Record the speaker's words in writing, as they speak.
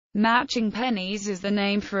Matching pennies is the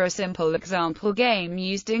name for a simple example game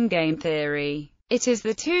used in game theory. It is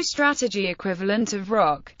the two-strategy equivalent of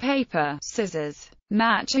rock, paper, scissors.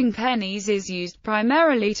 Matching pennies is used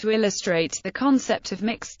primarily to illustrate the concept of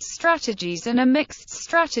mixed strategies and a mixed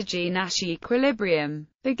strategy Nash equilibrium.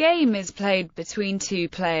 The game is played between two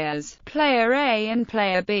players, player A and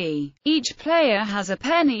player B. Each player has a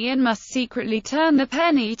penny and must secretly turn the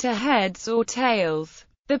penny to heads or tails.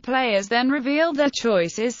 The players then reveal their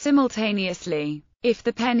choices simultaneously. If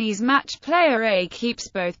the pennies match, player A keeps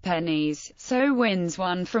both pennies, so wins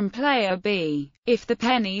one from player B. If the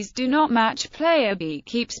pennies do not match, player B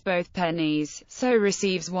keeps both pennies, so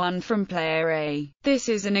receives one from player A. This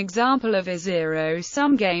is an example of a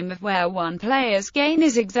zero-sum game where one player's gain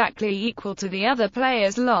is exactly equal to the other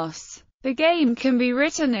player's loss. The game can be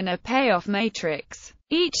written in a payoff matrix.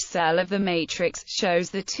 Each cell of the matrix shows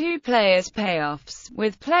the two players' payoffs,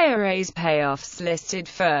 with player A's payoffs listed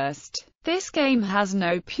first. This game has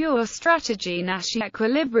no pure strategy Nash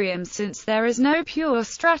equilibrium since there is no pure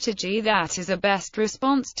strategy that is a best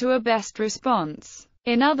response to a best response.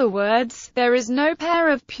 In other words, there is no pair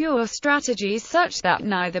of pure strategies such that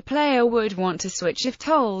neither player would want to switch if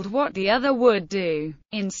told what the other would do.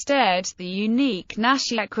 Instead, the unique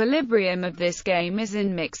Nash equilibrium of this game is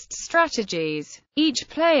in mixed strategies. Each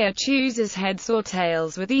player chooses heads or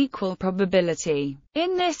tails with equal probability.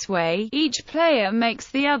 In this way, each player makes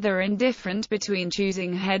the other indifferent between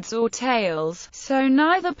choosing heads or tails, so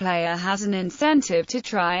neither player has an incentive to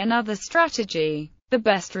try another strategy. The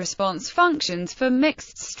best response functions for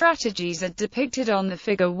mixed strategies are depicted on the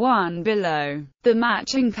figure 1 below. The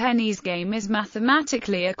matching pennies game is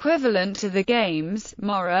mathematically equivalent to the games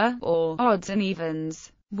Mora, or odds and evens,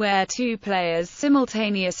 where two players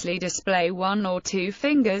simultaneously display one or two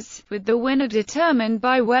fingers, with the winner determined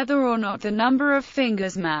by whether or not the number of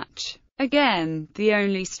fingers match. Again, the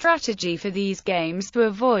only strategy for these games to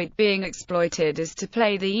avoid being exploited is to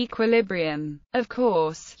play the equilibrium. Of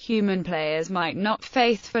course, human players might not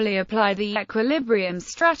faithfully apply the equilibrium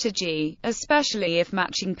strategy, especially if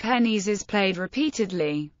matching pennies is played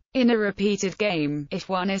repeatedly. In a repeated game, if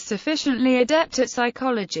one is sufficiently adept at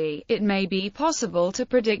psychology, it may be possible to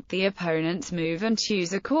predict the opponent's move and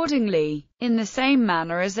choose accordingly, in the same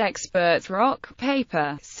manner as expert rock,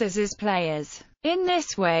 paper, scissors players. In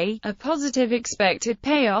this way, a positive expected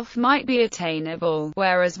payoff might be attainable,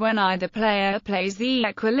 whereas when either player plays the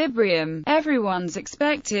equilibrium, everyone's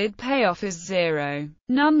expected payoff is zero.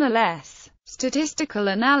 Nonetheless, statistical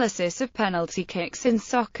analysis of penalty kicks in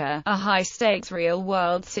soccer, a high-stakes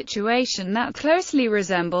real-world situation that closely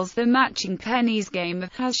resembles the matching pennies game,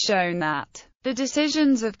 has shown that the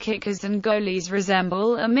decisions of kickers and goalies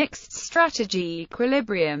resemble a mixed strategy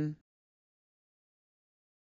equilibrium.